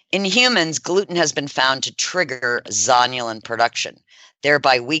 In humans, gluten has been found to trigger zonulin production,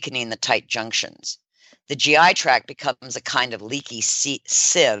 thereby weakening the tight junctions. The GI tract becomes a kind of leaky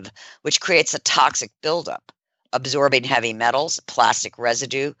sieve, which creates a toxic buildup, absorbing heavy metals, plastic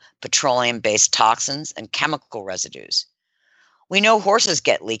residue, petroleum-based toxins, and chemical residues. We know horses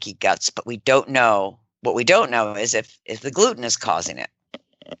get leaky guts, but what we don't know is if the gluten is causing it.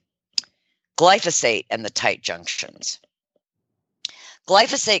 Glyphosate and the tight junctions.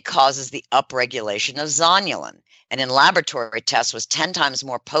 Glyphosate causes the upregulation of zonulin, and in laboratory tests was 10 times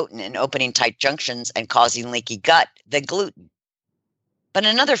more potent in opening tight junctions and causing leaky gut than gluten. But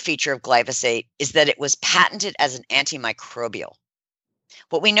another feature of glyphosate is that it was patented as an antimicrobial.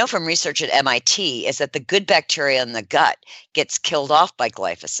 What we know from research at MIT is that the good bacteria in the gut gets killed off by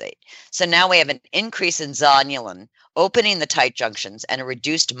glyphosate. So now we have an increase in zonulin, opening the tight junctions, and a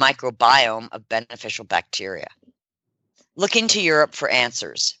reduced microbiome of beneficial bacteria. Looking to Europe for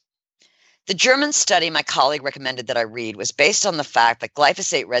answers. The German study my colleague recommended that I read was based on the fact that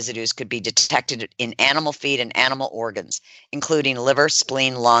glyphosate residues could be detected in animal feed and animal organs, including liver,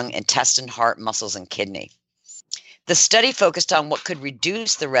 spleen, lung, intestine, heart, muscles, and kidney. The study focused on what could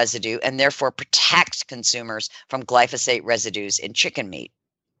reduce the residue and therefore protect consumers from glyphosate residues in chicken meat.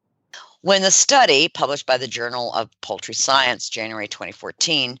 When the study, published by the Journal of Poultry Science, January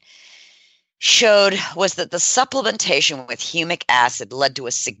 2014, showed was that the supplementation with humic acid led to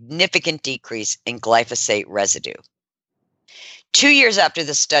a significant decrease in glyphosate residue. 2 years after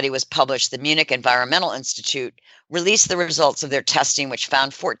the study was published, the Munich Environmental Institute released the results of their testing, which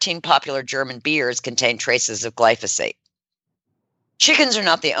found 14 popular German beers contained traces of glyphosate. Chickens are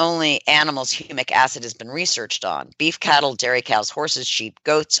not the only animals humic acid has been researched on. Beef cattle, dairy cows, horses, sheep,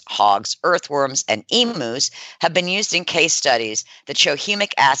 goats, hogs, earthworms, and emus have been used in case studies that show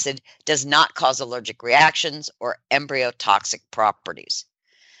humic acid does not cause allergic reactions or embryotoxic properties.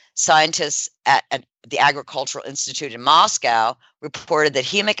 Scientists at the Agricultural Institute in Moscow reported that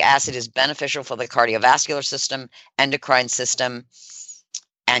humic acid is beneficial for the cardiovascular system, endocrine system,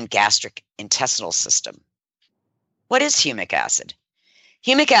 and gastric intestinal system. What is humic acid?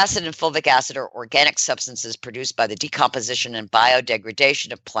 Humic acid and fulvic acid are organic substances produced by the decomposition and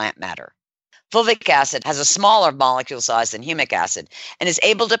biodegradation of plant matter. Fulvic acid has a smaller molecule size than humic acid and is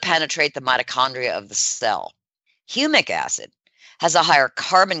able to penetrate the mitochondria of the cell. Humic acid has a higher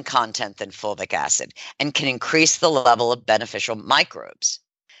carbon content than fulvic acid and can increase the level of beneficial microbes.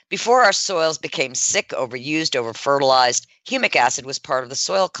 Before our soils became sick, overused, overfertilized, humic acid was part of the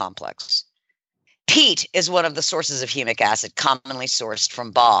soil complex. Peat is one of the sources of humic acid commonly sourced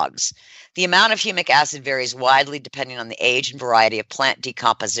from bogs. The amount of humic acid varies widely depending on the age and variety of plant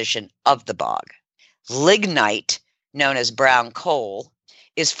decomposition of the bog. Lignite, known as brown coal,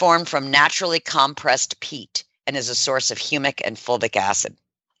 is formed from naturally compressed peat and is a source of humic and fulvic acid.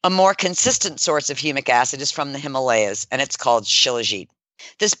 A more consistent source of humic acid is from the Himalayas, and it's called shilajit.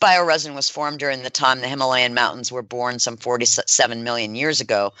 This bioresin was formed during the time the Himalayan mountains were born some 47 million years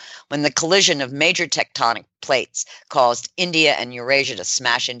ago, when the collision of major tectonic plates caused India and Eurasia to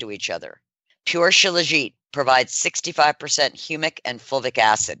smash into each other. Pure shilajit provides 65% humic and fulvic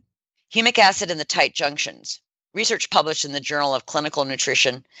acid. Humic acid in the tight junctions. Research published in the Journal of Clinical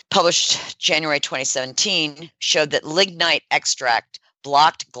Nutrition, published January 2017, showed that lignite extract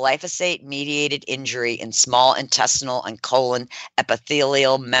blocked glyphosate-mediated injury in small intestinal and colon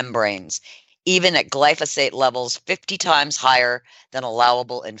epithelial membranes, even at glyphosate levels 50 times higher than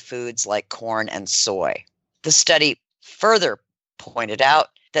allowable in foods like corn and soy. The study further pointed out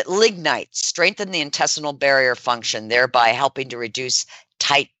that lignite strengthened the intestinal barrier function, thereby helping to reduce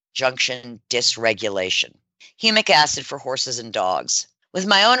tight junction dysregulation. Humic acid for horses and dogs. With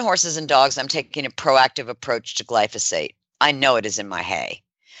my own horses and dogs, I'm taking a proactive approach to glyphosate. I know it is in my hay.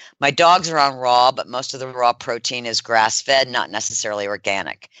 My dogs are on raw, but most of the raw protein is grass-fed, not necessarily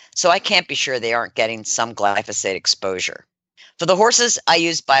organic. So I can't be sure they aren't getting some glyphosate exposure. For the horses, I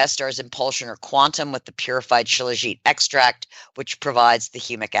use BioStar's Impulsion or Quantum with the purified shilajit extract, which provides the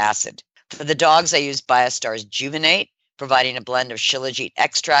humic acid. For the dogs, I use BioStar's Juvenate, providing a blend of shilajit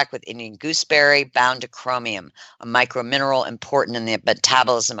extract with Indian gooseberry bound to chromium, a micromineral important in the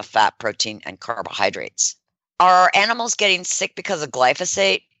metabolism of fat, protein, and carbohydrates. Are our animals getting sick because of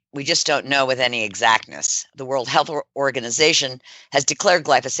glyphosate? We just don't know with any exactness. The World Health Organization has declared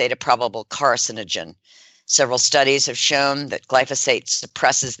glyphosate a probable carcinogen. Several studies have shown that glyphosate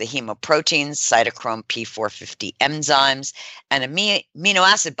suppresses the hemoproteins, cytochrome P450 enzymes, and amino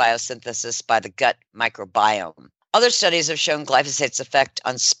acid biosynthesis by the gut microbiome. Other studies have shown glyphosate's effect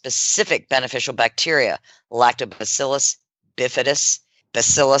on specific beneficial bacteria, Lactobacillus, Bifidus,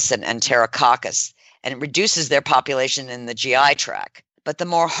 Bacillus, and Enterococcus, and it reduces their population in the GI tract. But the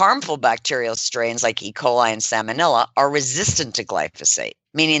more harmful bacterial strains like E. coli and Salmonella are resistant to glyphosate,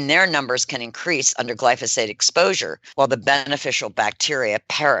 meaning their numbers can increase under glyphosate exposure while the beneficial bacteria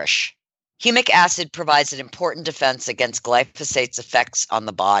perish. Humic acid provides an important defense against glyphosate's effects on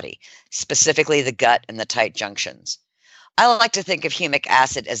the body, specifically the gut and the tight junctions. I like to think of humic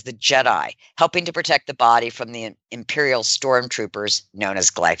acid as the Jedi, helping to protect the body from the imperial stormtroopers known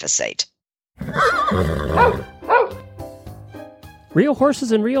as glyphosate. Real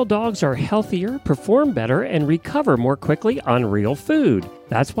horses and real dogs are healthier, perform better, and recover more quickly on real food.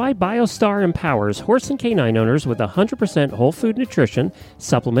 That's why BioStar empowers horse and canine owners with 100% whole food nutrition,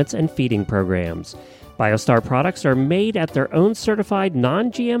 supplements, and feeding programs. BioStar products are made at their own certified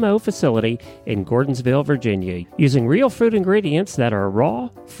non-GMO facility in Gordonsville, Virginia, using real food ingredients that are raw,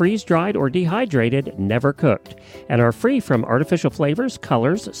 freeze-dried, or dehydrated, never cooked, and are free from artificial flavors,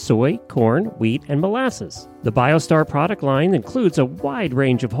 colors, soy, corn, wheat, and molasses. The BioStar product line includes a wide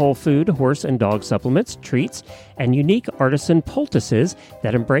range of whole food, horse and dog supplements, treats, and unique artisan poultices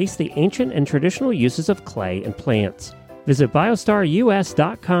that embrace the ancient and traditional uses of clay and plants. Visit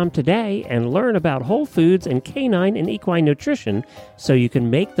biostarus.com today and learn about whole foods and canine and equine nutrition so you can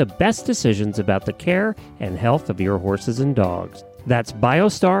make the best decisions about the care and health of your horses and dogs. That's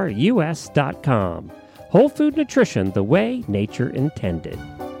biostarus.com. Whole food nutrition the way nature intended.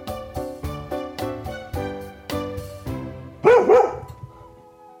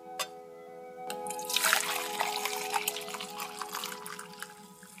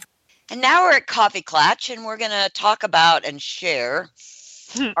 And now we're at Coffee Klatch, and we're going to talk about and share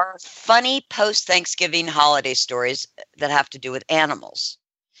our funny post-Thanksgiving holiday stories that have to do with animals.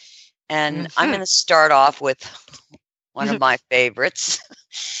 And I'm going to start off with one of my favorites,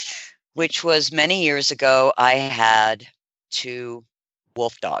 which was many years ago. I had 2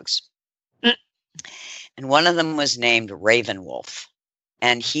 wolf dogs. And one of them was named Raven Wolf,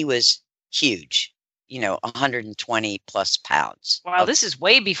 and he was huge. 120 plus pounds. Wow, this is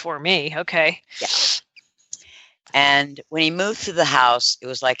way before me. Okay. Yeah. And when he moved to the house, it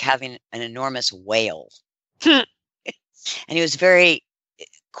was like having an enormous whale. And he was very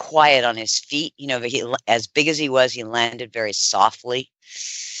quiet on his feet. As big as he was, he landed very softly.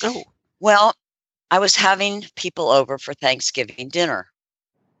 Oh. Well, I was having people over for Thanksgiving dinner.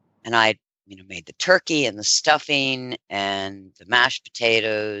 And I, made the turkey and the stuffing and the mashed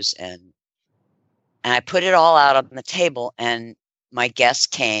potatoes and I put it all out on the table, and my guests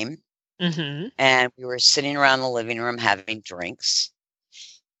came, and we were sitting around the living room having drinks,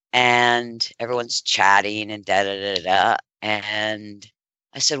 and everyone's chatting and da-da-da-da. And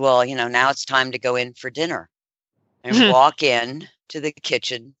I said, well, now it's time to go in for dinner. And walk in to the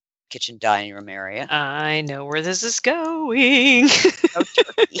kitchen dining room area. I know where this is going. No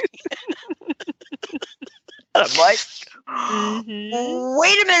turkey. I'm like,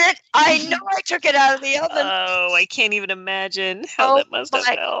 wait a minute. I know I took it out of the oven. Oh, I can't even imagine how that must have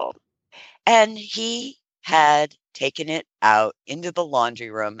felt. And he had taken it out into the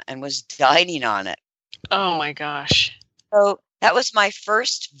laundry room and was dining on it. Oh, my gosh. So that was my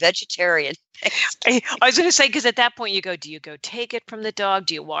first vegetarian I was going to say, because at that point you go, do you go take it from the dog?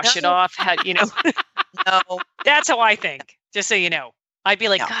 Do you wash it off? How, No. That's how I think, just so you know. I'd be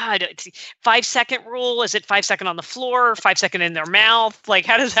like, God, 5-second rule. Is it 5 seconds on the floor, 5 seconds in their mouth? Like,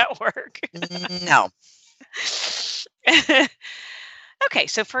 how does that work? No. Okay.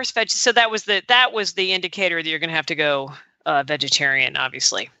 So first veg. So that was the indicator that you're going to have to go vegetarian,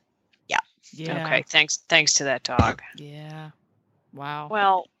 obviously. Yeah. Yeah. Okay. Thanks to that dog. Yeah. Wow.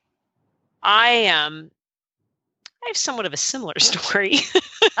 Well, I have somewhat of a similar story.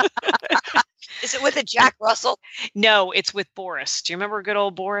 Is it with a Jack Russell? No, it's with Boris. Do you remember good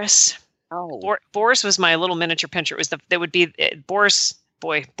old Boris? Oh, Boris was my little miniature pinscher. That would be Boris.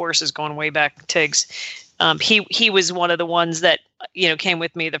 Boy, Boris is going way back. Tiggs. He was one of the ones that came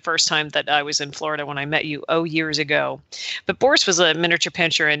with me the first time that I was in Florida when I met you years ago. But Boris was a miniature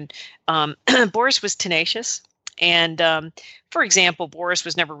pinscher, and Boris was tenacious. And for example, Boris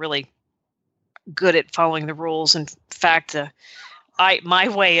was never really good at following the rules. In fact, my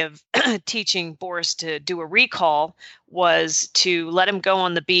way of teaching Boris to do a recall was to let him go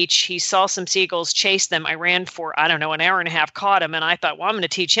on the beach. He saw some seagulls, chased them. I ran for, an hour and a half, caught him. And I thought, well, I'm going to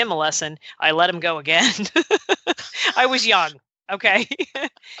teach him a lesson. I let him go again. I was young. Okay.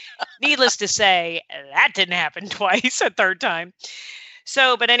 Needless to say, that didn't happen twice, a third time.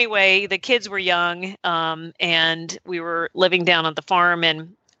 So, but anyway, the kids were young, and we were living down on the farm,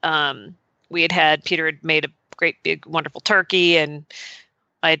 and Peter had made a great, big, wonderful turkey, and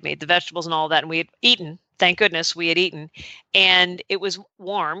I had made the vegetables and all that, and we had eaten. Thank goodness we had eaten. And it was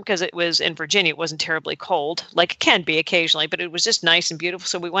warm because it was in Virginia. It wasn't terribly cold, like it can be occasionally, but it was just nice and beautiful.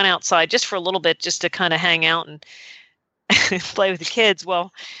 So we went outside just for a little bit, just to kind of hang out and play with the kids.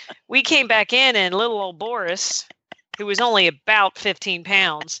 Well, we came back in, and little old Boris, who was only about 15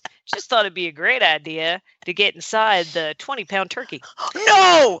 pounds, just thought it'd be a great idea to get inside the 20-pound turkey.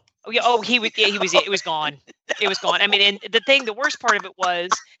 No! Oh, it was gone. It was gone. I mean, and the worst part of it was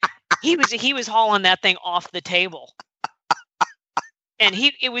he was hauling that thing off the table. And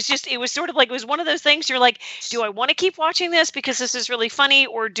it was sort of like, it was one of those things you're like, do I want to keep watching this because this is really funny,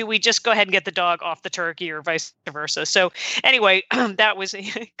 or do we just go ahead and get the dog off the turkey, or vice versa? So anyway, that was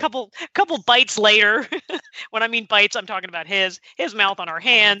a couple bites later. When I mean bites, I'm talking about his mouth on our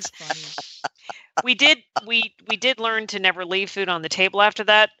hands. We did learn to never leave food on the table after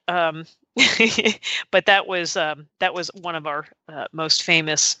that. But that was one of our most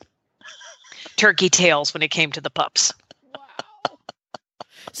famous turkey tales when it came to the pups.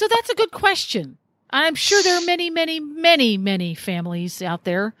 So that's a good question. I'm sure there are many, many, many, many families out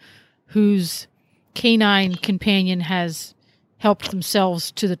there whose canine companion has helped themselves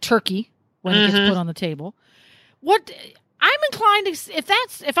to the turkey when it gets put on the table. What I'm inclined to,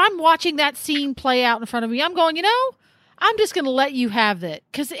 if I'm watching that scene play out in front of me, I'm going, I'm just going to let you have that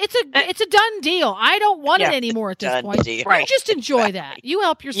because it's a done deal. I don't want it anymore at this point. Right. Just enjoy that. You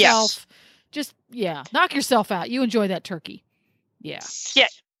help yourself. Yes. Just knock yourself out. You enjoy that turkey. Yeah.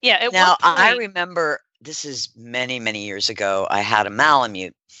 Yeah. Now, I remember, this is many, many years ago, I had a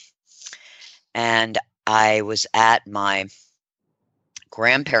Malamute, and I was at my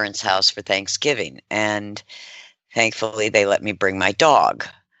grandparents' house for Thanksgiving, and thankfully they let me bring my dog.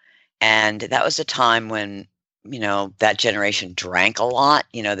 And that was a time when, that generation drank a lot.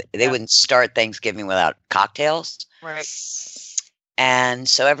 They wouldn't start Thanksgiving without cocktails. Right. And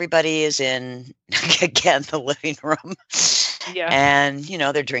so everybody is in, again, the living room. Yeah. And,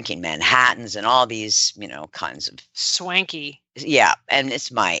 they're drinking Manhattans and all these, kinds of swanky. Yeah. And it's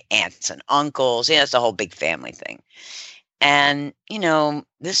my aunts and uncles. It's a whole big family thing. And,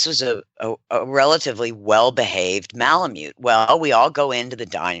 this was a relatively well-behaved Malamute. Well, we all go into the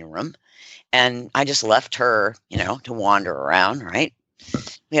dining room, and I just left her, to wander around, right?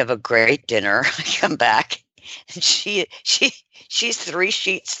 We have a great dinner. I come back, and she's 3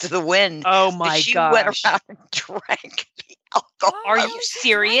 sheets to the wind. Oh my gosh. She went around and drank the alcohol. Are you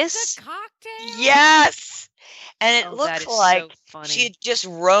serious? Yes. And it looked like so she had just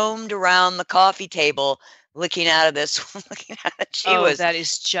roamed around the coffee table looking at it. That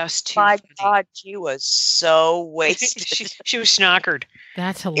is just too funny. My God, she was so wasted. she was schnockered.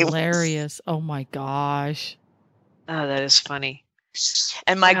 That's hilarious. Oh my gosh. Oh, that is funny.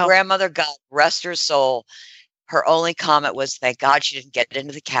 And my grandmother, God rest her soul, her only comment was, thank God she didn't get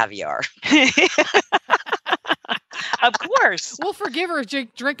into the caviar. Of course. We'll forgive her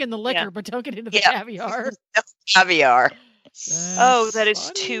drinking the liquor, but don't get into the caviar. No caviar. That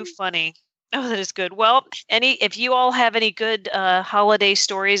is too funny. Oh, that is good. Well, if you all have any good holiday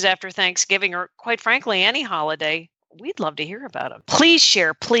stories after Thanksgiving, or quite frankly, any holiday, we'd love to hear about them. Please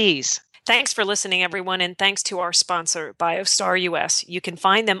share, please. Thanks for listening, everyone, and thanks to our sponsor, BioStar US. You can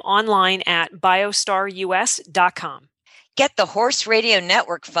find them online at biostarus.com. Get the Horse Radio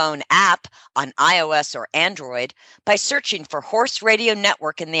Network phone app on iOS or Android by searching for Horse Radio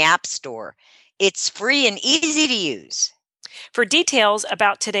Network in the App Store. It's free and easy to use. For details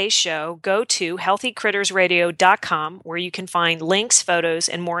about today's show, go to healthycrittersradio.com, where you can find links, photos,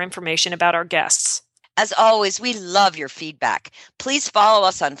 and more information about our guests. As always, we love your feedback. Please follow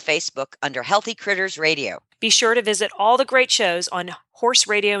us on Facebook under Healthy Critters Radio. Be sure to visit all the great shows on Horse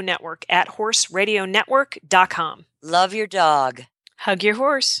Radio Network at horseradionetwork.com. Love your dog. Hug your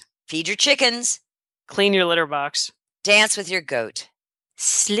horse. Feed your chickens. Clean your litter box. Dance with your goat.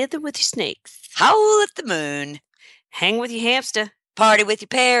 Slither with your snakes. Howl at the moon. Hang with your hamster. Party with your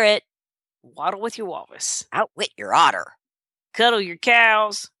parrot. Waddle with your walrus. Outwit your otter. Cuddle your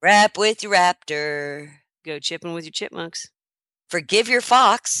cows. Rap with your raptor. Go chipping with your chipmunks. Forgive your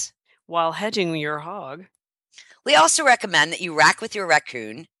fox. While hedging your hog. We also recommend that you rack with your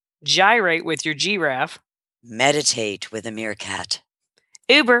raccoon. Gyrate with your giraffe. Meditate with a meerkat.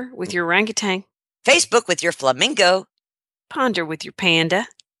 Uber with your orangutan. Facebook with your flamingo. Ponder with your panda.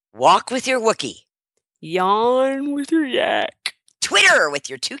 Walk with your Wookiee. Yawn with your yak. Twitter with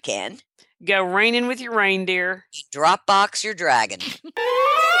your toucan. Go raining with your reindeer. Dropbox your dragon.